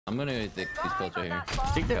I'm gonna hit these bullets right here.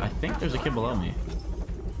 I think there's a kid below me.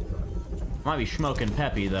 Might be smoking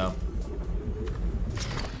Peppy though.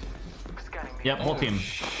 Yep, whole team.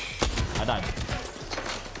 I died.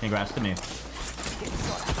 Congrats to me.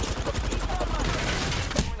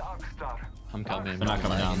 I'm coming. They're not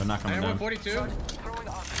coming down. They're not coming down. 42.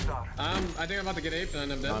 I think I'm about to get aped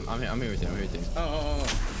and I'm dead. I'm here with you. I'm here with you. Oh.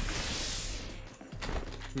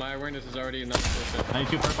 My awareness is already not bullshit.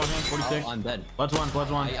 92 purple hand, 46. Oh, I'm dead. Let's one.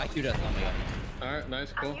 I queued us. Oh my god. Alright,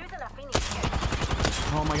 nice, cool.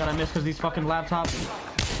 Oh my god, I missed because these fucking laptops.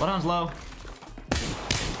 Bloodhound's low.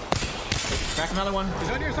 Crack another one. He's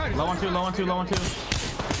on your side. Low on two, low on two, low on two.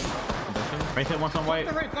 Right hit, once on white.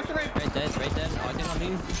 Right dead. Right dead. Oh, I think I'm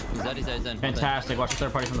being. He's dead. Fantastic. Watch the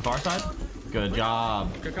third party from the far side. Good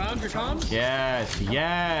job. Good comms. Yes.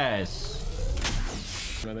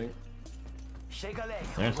 I think.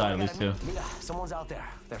 They're inside at least two. Someone's out there.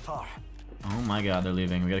 They're far. Oh my god, they're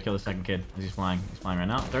leaving. We gotta kill the second kid. He's flying. He's flying right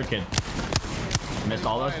now. Third kid. Missed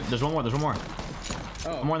all those. There's one more. Oh.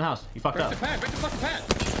 One more in the house. He fucked up. Break the fucking pad.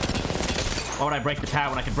 Why would I break the pad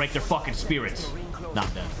when I can break their fucking spirits?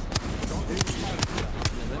 Not dead.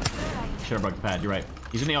 Should have broke the pad. You're right.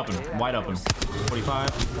 He's in the open. Wide open. 45.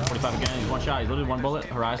 45 again. He's one shot. He's literally one bullet.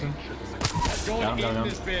 Horizon. Got him.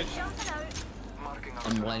 This bitch.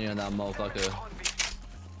 I'm landing on that motherfucker.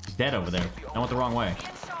 He's dead over there. I went the wrong way.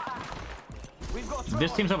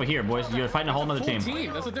 This team's over here, boys. You're fighting a whole nother team.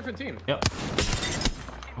 That's a different team. Yep.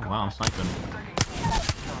 Oh wow, I'm sniping.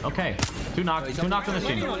 Okay. Two knocked on this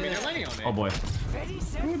team. Oh boy.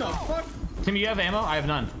 Who the fuck? Timmy, you have ammo? I have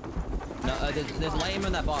none. No, there's light ammo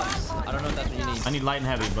in that box. I don't know if that's what you need. I need light and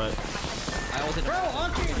heavy, but I ulted. Bro,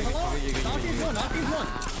 Anki, hello? Anki's one.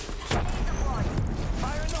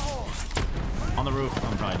 on the roof.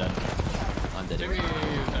 I'm probably dead. I'm dead. Yep.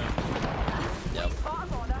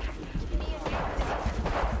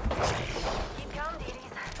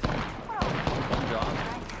 One drop.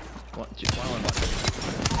 One bucket.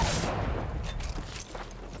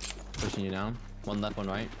 Pushing you down. One left, one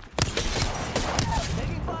right.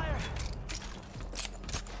 Taking fire.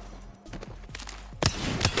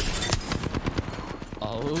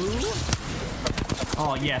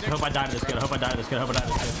 Oh yes, I hope I die to this kid. I hope I die to this kid.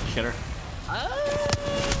 Shitter.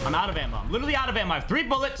 I'm out of ammo. I'm literally out of ammo. I have 3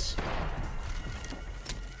 bullets.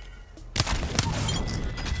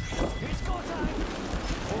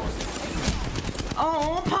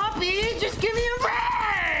 Oh, Poppy, just give me a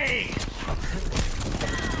break!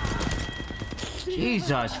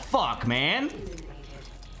 Jesus, fuck, man.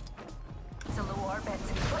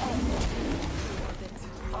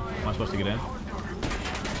 Am I supposed to get in?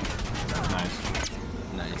 Nice.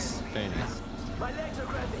 Nice. Very nice.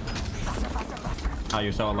 Oh,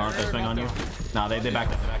 you saw alarm they swing on you? No, they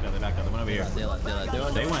backed up. They went over here. They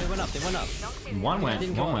went up. One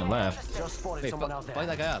went left. Wait, fight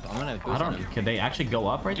that guy up. I'm gonna. I don't. Could they actually go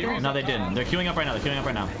up right there? No, they didn't. They're queuing up right now.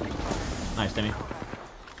 Nice, Timmy.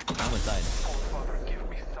 I'm inside.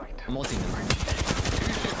 I'm ulting them.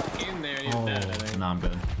 In there, Oh, no, I'm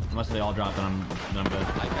good. Unless they all drop, then I'm good.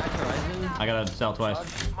 I cracked Horizon. I gotta sell twice.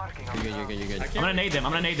 You're good. I'm gonna nade them.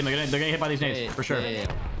 They're gonna get hit by these nades for sure. Yeah.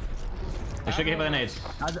 They should get hit by the nades.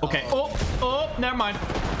 Okay. Oh, never mind.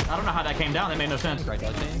 I don't know how that came down. That made no sense.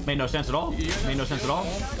 Made no sense at all. Yeah.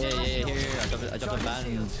 Here. I dropped a bat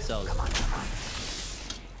and cells.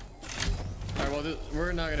 Alright, well,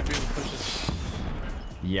 we're not gonna be able to push this.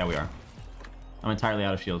 Yeah, we are. I'm entirely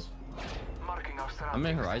out of shields. I'm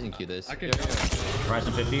in Horizon queue this. I could do it.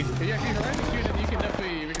 Horizon 50. Yeah, if you Horizon queue, then we can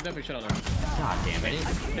definitely shit on them. God damn it.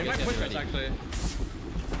 They might push us, actually.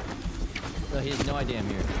 No, he has no idea I'm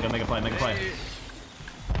here. Go make a play.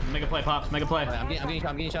 Make a play, Pops. Make a play. I'm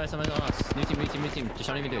getting shot at someone else. New team. Just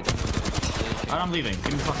don't even do it. Alright, I'm leaving.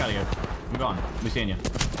 Get me the fuck out of here. I'm gone. We seeing you.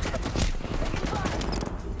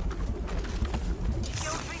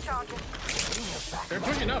 They're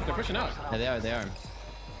pushing up. Yeah, they are.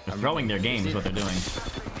 They're throwing their game is what they're doing.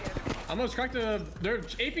 I almost cracked the... They're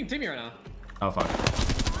aping Timmy right now. Oh, fuck.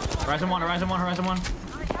 Horizon 1.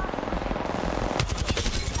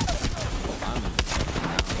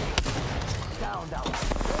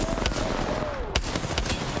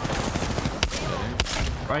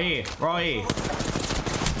 Right here.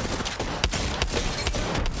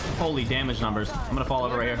 Holy damage numbers. I'm gonna fall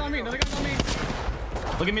over right here. Another guy's on me.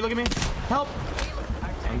 Look at me. Help.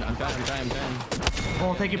 I'm trying.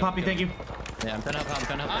 Oh, thank you, Poppy. Thank you. Yeah, I'm trying to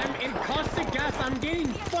help. I'm in constant gas. I'm getting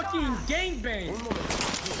fucking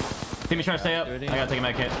gangbanged. Timmy's trying to stay up. I gotta take a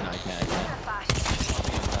med kit. No, I can't.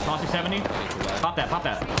 Toxic 70. Pop that.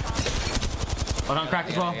 Oh, on cracked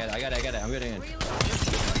as well. I got it. I'm getting in.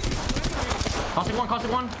 Caustic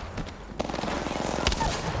one.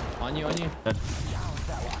 On you, on you. They're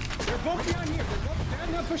both behind here.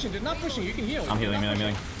 They're not pushing. They're not pushing. You can heal. I'm healing, I'm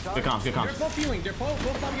healing. Good comms, good They're comms. both healing. They're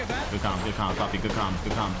both about to get back. Good comms, Poppy. Good comms,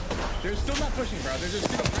 good comms. They're still not pushing, bro. They're just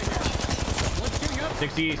sitting right here. One's getting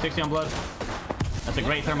up. 60 on blood. That's a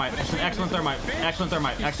great thermite. That's an excellent thermite. Excellent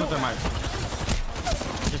thermite. Excellent thermite.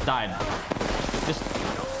 Just died. Just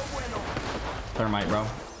thermite, bro.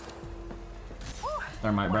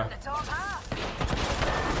 Thermite, bro.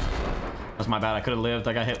 That's my bad. I could have lived.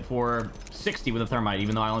 I got hit for 60 with a thermite,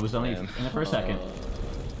 even though I only was in it for a second.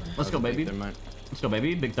 Let's go, baby. Let's go,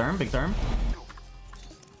 baby. Big therm, big therm.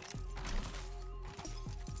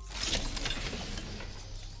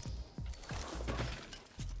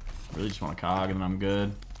 Really just want a cog and then I'm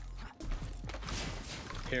good.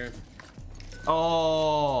 Here.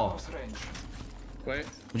 Oh! Wait.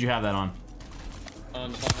 Would you have that on?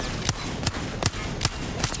 On the bottom.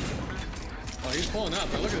 Oh, he's pulling up,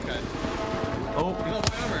 bro. Look at this guy. Oh. He's on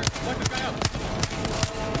white armor. Fuck this guy up.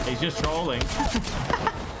 He's just trolling.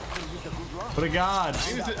 What a god. I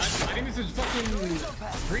think this is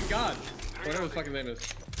fucking Greek god. Whatever his fucking name is.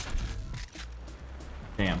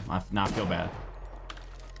 Damn, I now feel bad.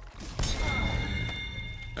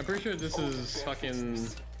 I'm pretty sure this is fucking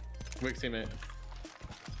Wick's teammate.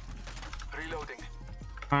 Reloading.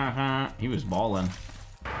 He was balling.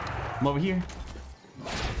 I'm over here.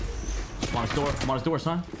 I'm on his door. I'm on his door,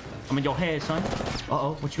 son. I'm in your head, son.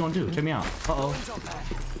 Uh-oh, what you gonna do? Check me out. Uh-oh.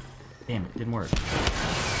 Damn it, didn't work.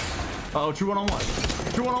 Uh-oh, true one-on-one.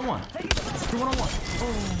 True one-on-one. True one-on-one.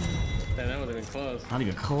 Oh. Damn, that would have been close. Not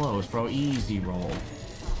even close, bro. Easy roll.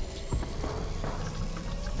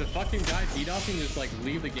 The fucking guy DDoSing just like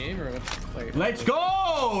leave the game or what? Like, Let's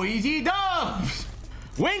go! Easy dubs!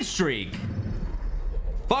 Win streak!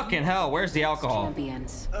 Fucking hell, where's the alcohol?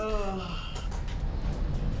 Champions.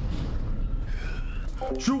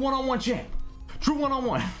 True one-on-one champ. True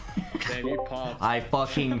one-on-one. Damn, you popped. I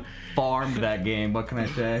fucking farmed that game. What can I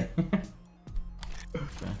say?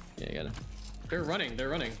 Yeah, you got it. They're running. They're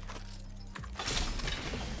running.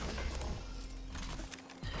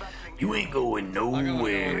 You ain't going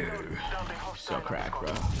nowhere. So crack,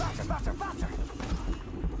 bro. Faster, faster, faster.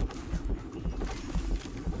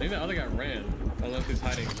 I think the other guy ran. Unless he's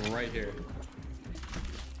hiding right here.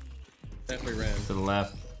 Definitely ran. To the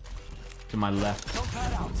left. To my left. Don't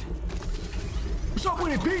pad out. What's up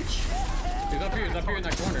with it, bitch? He's up here. He's up here in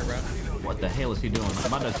that corner, bro. What the hell is he doing? I'm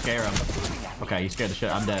about to scare him. Okay, he scared the shit.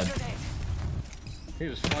 I'm dead. He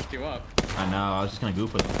just fucked you up. I know. I was just gonna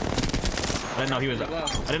goof with him. I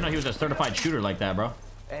didn't know he was a certified shooter like that, bro.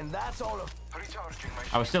 And that's all of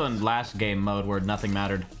I was still in last game mode where nothing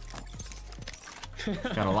mattered.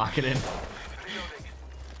 Gotta lock it in.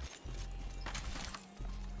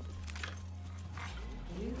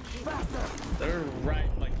 They're right,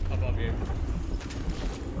 like, above you.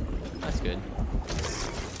 That's good.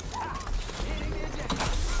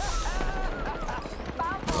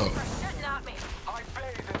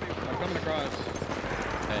 I'm coming across.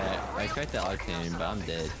 I tried the Octane, but I'm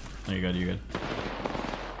dead. No, you're good, you're good.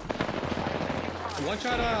 One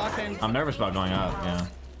shot Octane. I'm nervous about going up, yeah.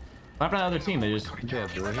 What happened to the other team? They just... Do you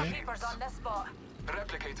have door here?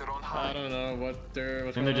 I don't know what they're...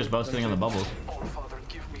 I think they're just both sitting on the bubbles.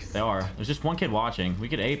 They are. There's just one kid watching. We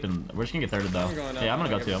could ape and we're just gonna get thirded though. Yeah, I'm gonna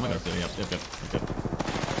go too. I'm gonna go too. Yep.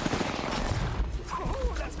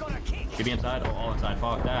 Get me inside. Oh, all inside.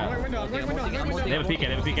 Fuck that. They have a PK. They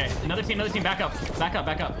have a PK. Another team. Back up.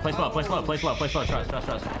 Play slow. Trust.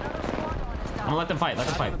 I'm gonna let them fight.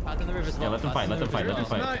 Yeah, let them fight.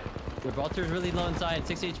 Their Balter's really low inside.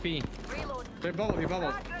 6 HP. They bubbled.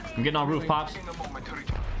 I'm getting on roof, pops.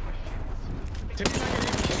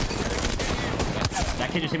 That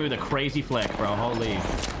kid just hit me with a crazy flick, bro. Holy.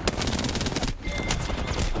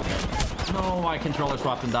 No, my controller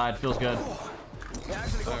swapped and died. Feels good.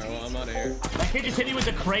 Alright, well, I'm out of here. That kid just hit me with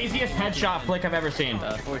the craziest headshot flick I've ever seen.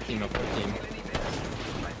 14.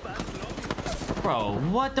 Bro,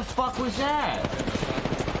 what the fuck was that?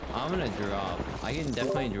 I'm gonna drop. I can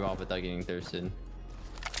definitely drop without getting thirsted.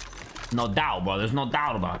 No doubt, bro. There's no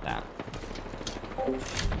doubt about that. You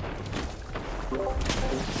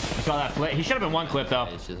saw that flick? He should have been one clip, though.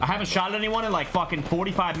 I haven't shot at anyone in like fucking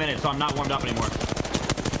 45 minutes, so I'm not warmed up anymore.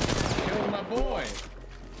 Killed my boy.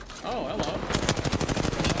 Oh, hello.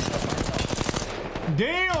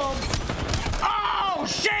 Damn! Oh,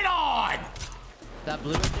 shit on! That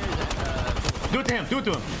blue right there, is that, Do it to him.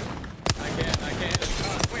 I can't.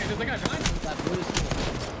 Wait, there's a guy behind him. that blue is...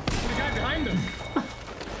 There's a guy behind him.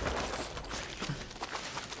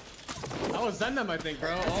 That was Zendam, I think,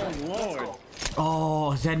 bro. Oh, Lord.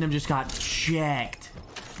 Oh, Zendam just got checked.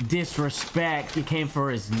 Disrespect. He came for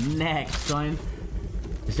his neck, son.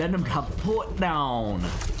 Zednum got put down.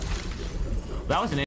 That was an